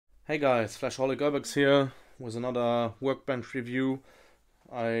Hey guys, Flashholic Urbex here with another workbench review.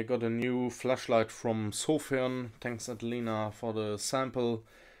 I got a new flashlight from Sofirn. Thanks Adelina for the sample.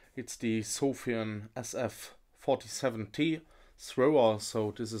 It's the Sofirn SF47T thrower,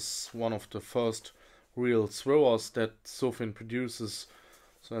 so this is one of the first real throwers that Sofirn produces.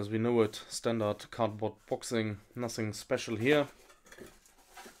 So as we know it, standard cardboard boxing, nothing special here.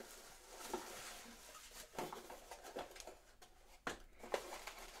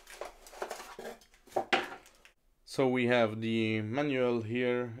 So we have the manual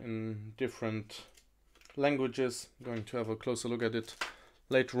here in different languages. I'm going to have a closer look at it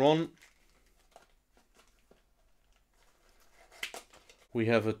later on. We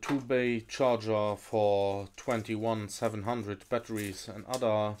have a 2-bay charger for 21700 batteries and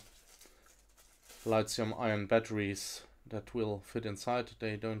other lithium-ion batteries that will fit inside.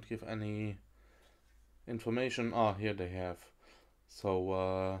 They don't give any information. Here they have.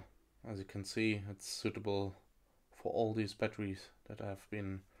 So as you can see, it's suitable for all these batteries that have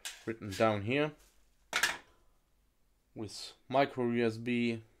been written down here. With micro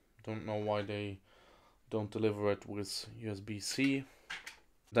USB, don't know why they don't deliver it with USB-C.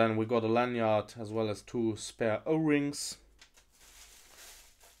 Then we got a lanyard as well as 2 spare O-rings.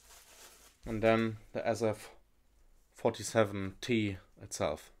 And then the SF47T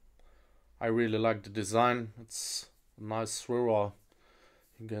itself. I really like the design. It's a nice thrower.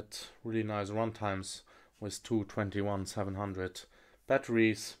 You get really nice runtimes with 2 21700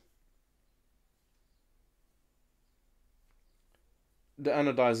 batteries. The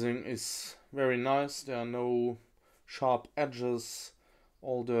anodizing is very nice. There are no sharp edges.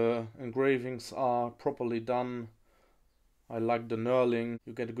 All the engravings are properly done. I like the knurling.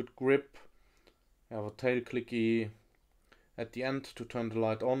 You get a good grip. You have a tail clicky at the end to turn the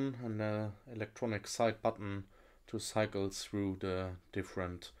light on and an electronic side button to cycle through the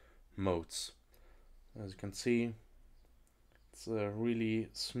different modes. As you can see, it's a really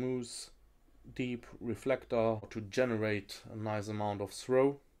smooth, deep reflector to generate a nice amount of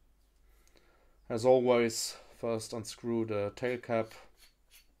throw. As always, first unscrew the tail cap,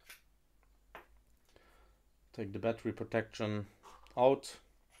 take the battery protection out.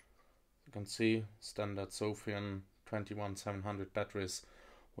 You can see standard Sofirn 21700 batteries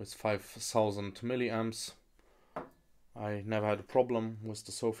with 5000 milliamps. I never had a problem with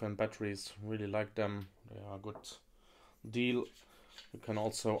the Sofirn batteries, really like them, they are a good deal. You can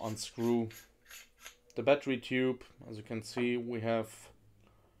also unscrew the battery tube. As you can see, we have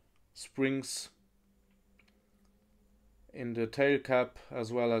springs in the tail cap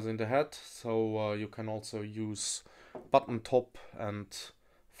as well as in the head, so you can also use button top and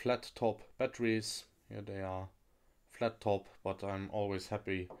flat top batteries. Here they are flat top, but I'm always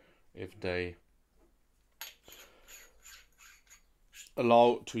happy if they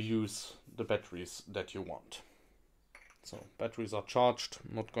allow to use the batteries that you want. So batteries are charged.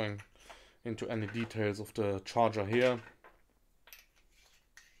 I'm not going into any details of the charger here.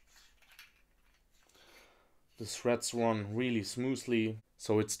 The threads run really smoothly,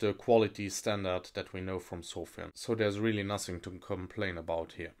 so it's the quality standard that we know from Sofirn. So there's really nothing to complain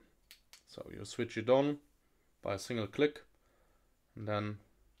about here. So you switch it on by a single click and then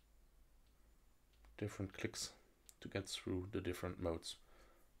different clicks to get through the different modes.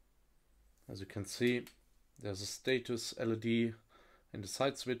 As you can see, there's a status LED in the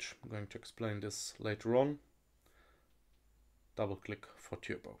side switch. I'm going to explain this later on. Double click for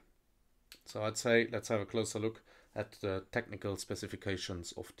turbo. So I'd say let's have a closer look at the technical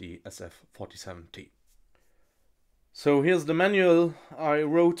specifications of the SF47T. So here's the manual. I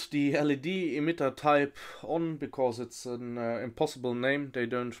wrote the LED emitter type on because it's an impossible name. They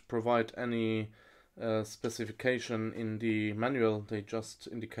don't provide any specification in the manual. They just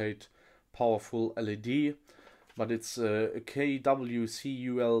indicate powerful LED, but it's a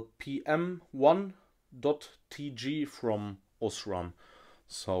KWCULPM1.TG from OSRAM.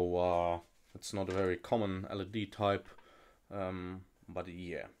 So it's not a very common LED type, but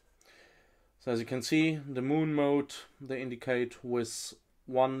yeah. So as you can see, the moon mode they indicate with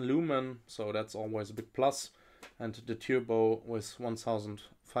 1 lumen, so that's always a big plus, and the turbo with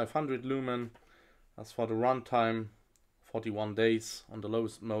 1500 lumen. As for the runtime, 41 days on the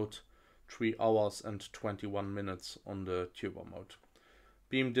lowest mode, 3 hours and 21 minutes on the turbo mode.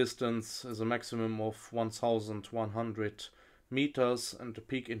 Beam distance is a maximum of 1100 meters and the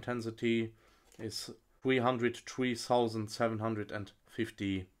peak intensity is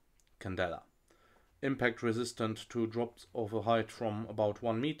 303,750 candela. Impact resistant to drops of a height from about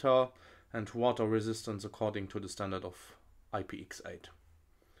 1 meter and water resistance according to the standard of IPX8.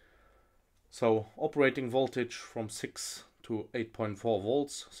 So operating voltage from 6 to to 8.4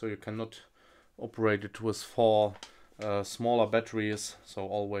 volts, so you cannot operate it with 4 smaller batteries, so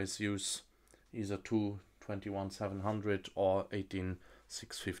always use either two 21700 or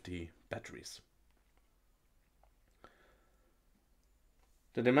 18650 batteries.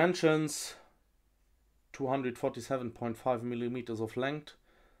 The dimensions: 247.5 millimeters of length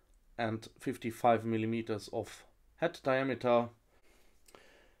and 55 millimeters of head diameter.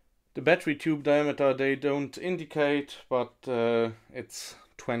 The battery tube diameter they don't indicate, but it's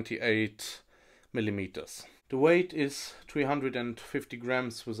 28 millimeters. The weight is 350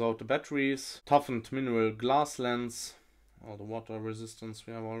 grams without the batteries. Toughened mineral glass lens, or the water resistance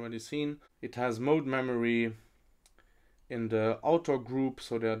we have already seen. It has mode memory in the outer group,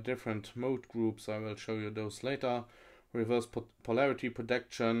 so there are different mode groups. I will show you those later. Reverse polarity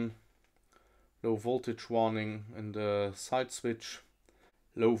protection, low voltage warning in the side switch,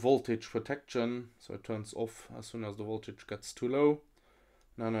 low voltage protection, so it turns off as soon as the voltage gets too low.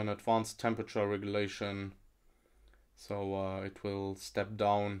 Then an advanced temperature regulation, so it will step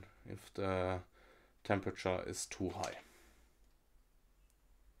down if the temperature is too high.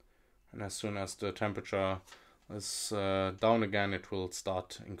 And as soon as the temperature is down again, it will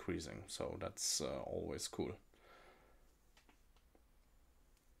start increasing, so that's always cool.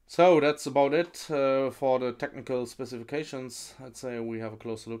 So that's about it for the technical specifications. I'd say we have a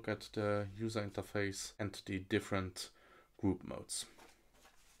closer look at the user interface and the different group modes.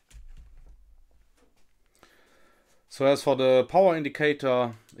 So as for the power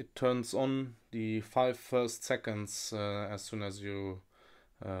indicator, it turns on the 5 first seconds as soon as you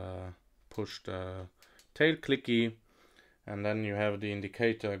push the tail clicky, and then you have the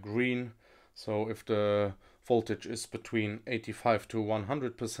indicator green. So if the voltage is between 85 to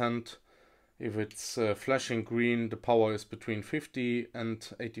 100%, if it's flashing green, the power is between 50 and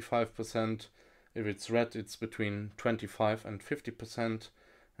 85%. If it's red, it's between 25 and 50%,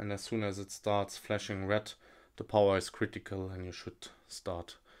 and as soon as it starts flashing red, the power is critical and you should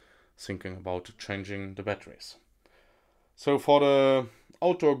start thinking about changing the batteries. So for the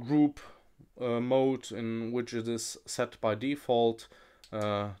outdoor group mode, in which it is set by default,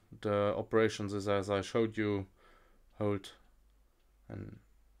 the operations is as I showed you. Hold and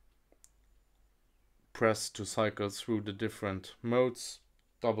press to cycle through the different modes.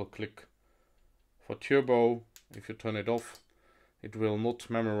 Double click for turbo. If you turn it off, it will not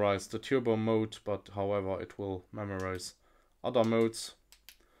memorize the turbo mode, but however it will memorize other modes.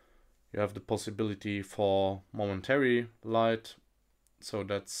 You have the possibility for momentary light, so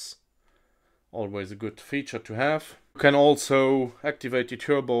that's always a good feature to have. You can also activate the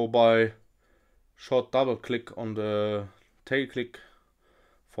turbo by short double click on the tail click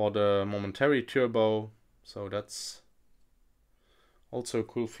for the momentary turbo, so that's also a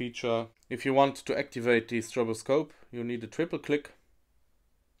cool feature. If you want to activate the stroboscope, you need a triple click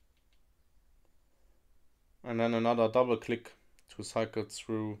and then another double click to cycle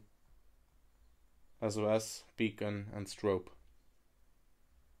through SOS, beacon and strobe.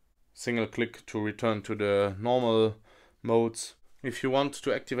 Single click to return to the normal modes. If you want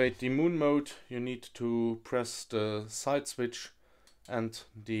to activate the moon mode, you need to press the side switch and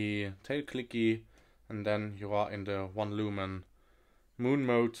the tail clicky, and then you are in the 1 lumen moon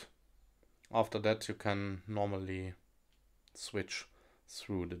mode. After that you can normally switch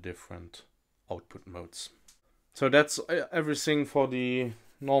through the different output modes. So that's everything for the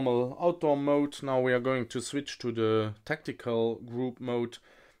normal outdoor mode. Now we are going to switch to the tactical group mode.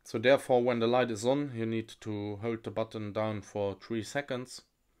 So therefore, when the light is on, you need to hold the button down for 3 seconds,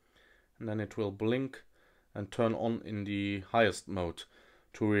 and then it will blink and turn on in the highest mode.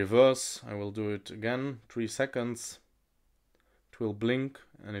 To reverse, I will do it again, 3 seconds, it will blink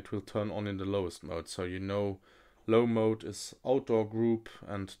and it will turn on in the lowest mode. So you know, low mode is outdoor group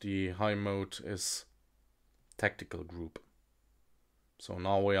and the high mode is tactical group. So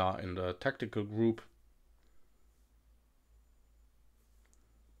now we are in the tactical group.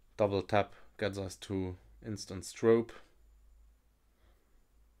 Double tap gets us to instant strobe.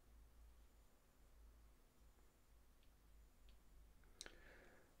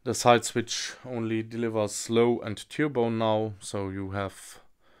 The side switch only delivers low and turbo now, so you have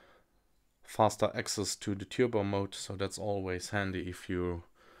faster access to the turbo mode, so that's always handy if you're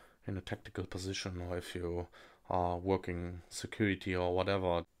in a tactical position or if you are working security or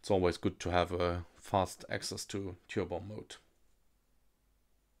whatever. It's always good to have a fast access to turbo mode.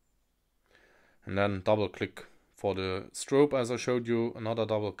 And then double click for the strobe as I showed you, another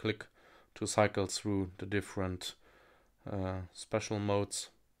double click to cycle through the different special modes.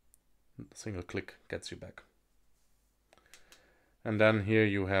 Single click gets you back. And then here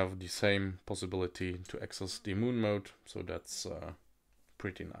you have the same possibility to access the moon mode, so that's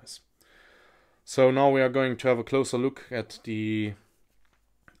pretty nice. So now we are going to have a closer look at the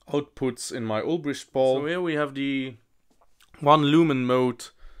outputs in my Ulbricht ball. So here we have the 1 lumen mode.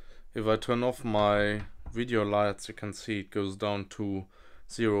 If I turn off my video lights, you can see it goes down to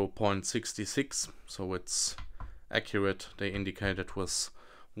 0.66, so it's accurate. They indicated it was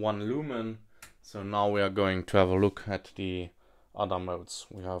 1 lumen. So now we are going to have a look at the other modes.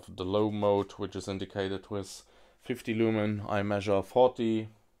 We have the low mode, which is indicated with 50 lumen. I measure 40.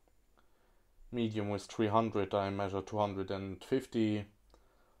 Medium with 300, I measure 250.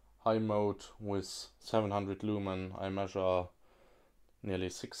 High mode with 700 lumen, I measure nearly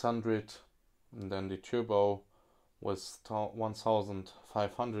 600. And then the turbo with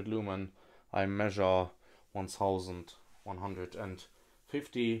 1500 lumen, I measure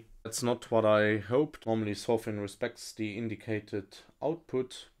 1150. That's not what I hoped. Normally Sofirn respects the indicated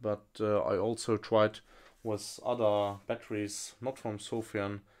output, but I also tried with other batteries, not from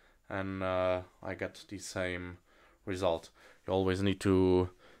Sofirn, and I get the same result. You always need to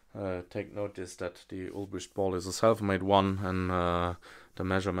take notice that the Ulbricht ball is a self-made one, and the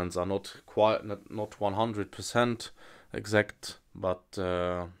measurements are not 100% exact, but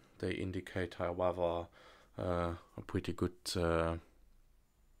they indicate, however, a pretty good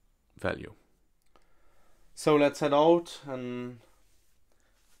value. So let's head out and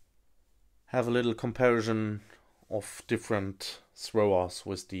have a little comparison of different throwers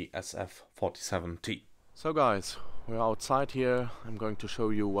with the SF47T. So guys, we're outside here. I'm going to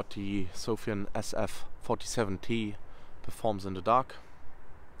show you what the Sofirn SF47T performs in the dark.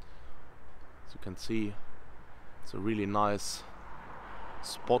 As you can see, it's a really nice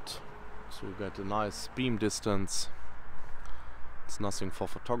spot, so you get a nice beam distance. It's nothing for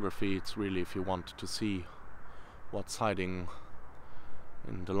photography, it's really if you want to see what's hiding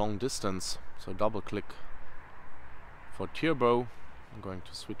in the long distance. So double click for turbo. I'm going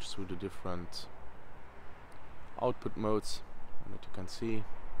to switch through the different output modes that you can see.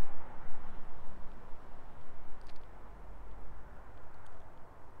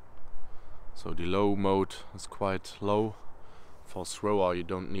 So the low mode is quite low. For thrower you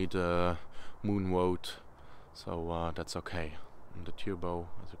don't need a moon mode, so that's okay. And the turbo,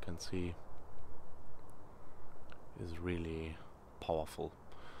 as you can see, is really powerful.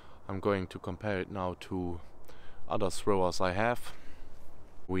 I'm going to compare it now to other throwers I have.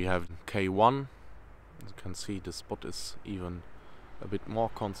 We have K1. As you can see, the spot is even a bit more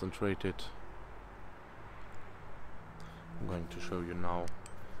concentrated. I'm going to show you now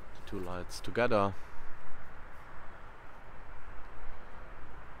the two lights together.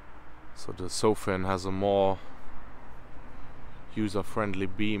 So the Sofirn has a more user-friendly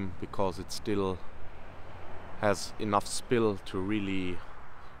beam because it still has enough spill to really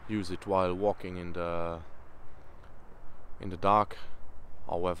use it while walking in the dark.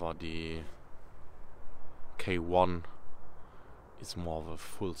 However, the K1 is more of a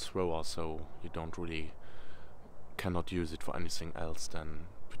full thrower, so you cannot use it for anything else than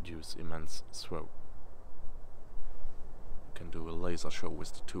produce immense throw. You can do a laser show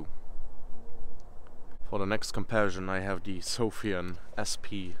with the two. For the next comparison I have the Sofirn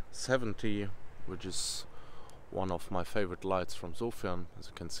SP70, which is one of my favorite lights from Sofirn. As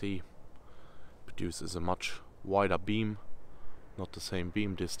you can see, produces a much wider beam, not the same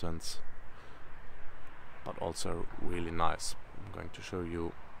beam distance, but also really nice. I'm going to show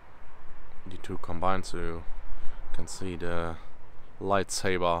you the two combined so you can see the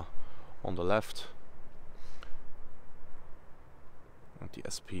lightsaber on the left and the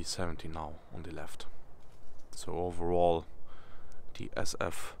SP70 now on the left. So overall the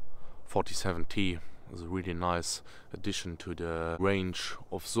SF47T is a really nice addition to the range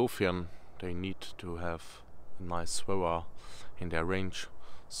of Sofirn. They need to have a nice thrower in their range,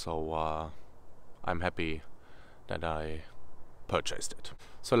 so I'm happy that I purchased it.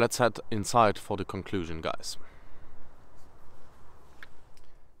 So let's head inside for the conclusion, guys.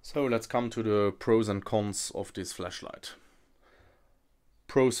 So let's come to the pros and cons of this flashlight.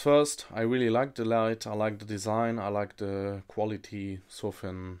 Pros first, I really like the light, I like the design, I like the quality.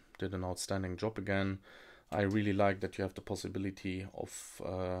 Sofirn did an outstanding job again. I really like that you have the possibility of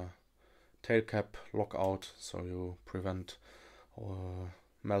tail cap lockout, so you prevent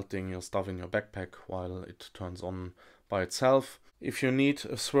melting your stuff in your backpack while it turns on by itself. If you need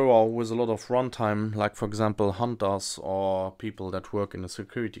a thrower with a lot of runtime, like for example hunters or people that work in a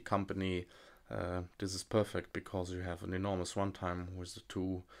security company, this is perfect because you have an enormous runtime with the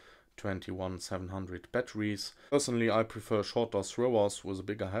two 21700 batteries. Personally, I prefer shorter throwers with a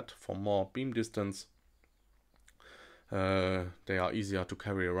bigger head for more beam distance. They are easier to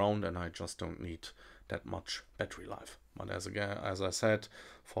carry around, and I just don't need that much battery life. But as I said,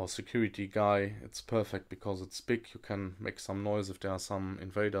 for a security guy, it's perfect because it's big. You can make some noise if there are some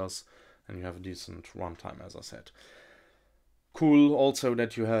invaders, and you have a decent runtime, as I said. Cool also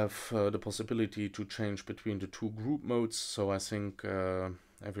that you have the possibility to change between the two group modes. So I think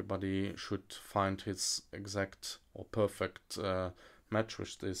everybody should find his exact or perfect match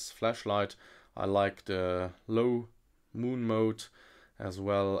with this flashlight. I like the low moon mode as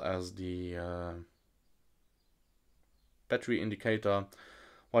well as the battery indicator.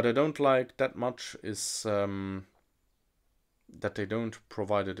 What I don't like that much is that they don't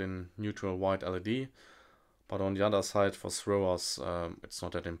provide it in neutral white LED. But on the other side, for throwers, it's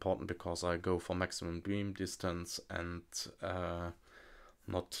not that important because I go for maximum beam distance and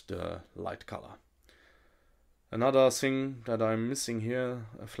not the light color. Another thing that I'm missing here,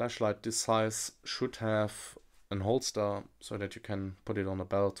 a flashlight this size should have an holster so that you can put it on a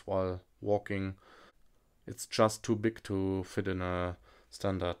belt while walking. It's just too big to fit in a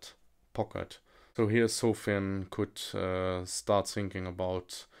standard pocket. So here Sofirn could start thinking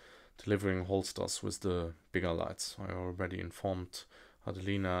about delivering holsters with the bigger lights. I already informed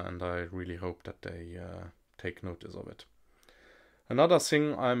Adelina, and I really hope that they take notice of it. Another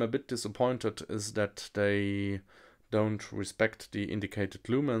thing I'm a bit disappointed is that they don't respect the indicated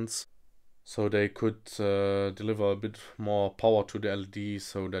lumens. So they could deliver a bit more power to the LED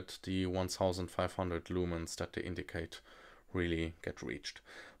so that the 1500 lumens that they indicate really get reached.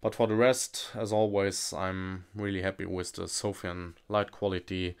 But for the rest, as always, I'm really happy with the Sofirn light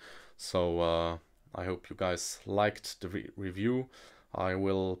quality. So I hope you guys liked the review. I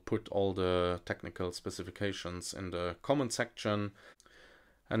will put all the technical specifications in the comment section.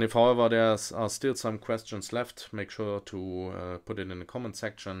 And if, however, there are still some questions left, make sure to put it in the comment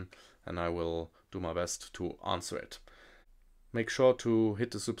section, and I will do my best to answer it. Make sure to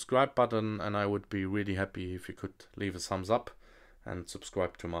hit the subscribe button, and I would be really happy if you could leave a thumbs up and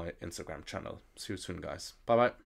subscribe to my Instagram channel. See you soon, guys. Bye bye.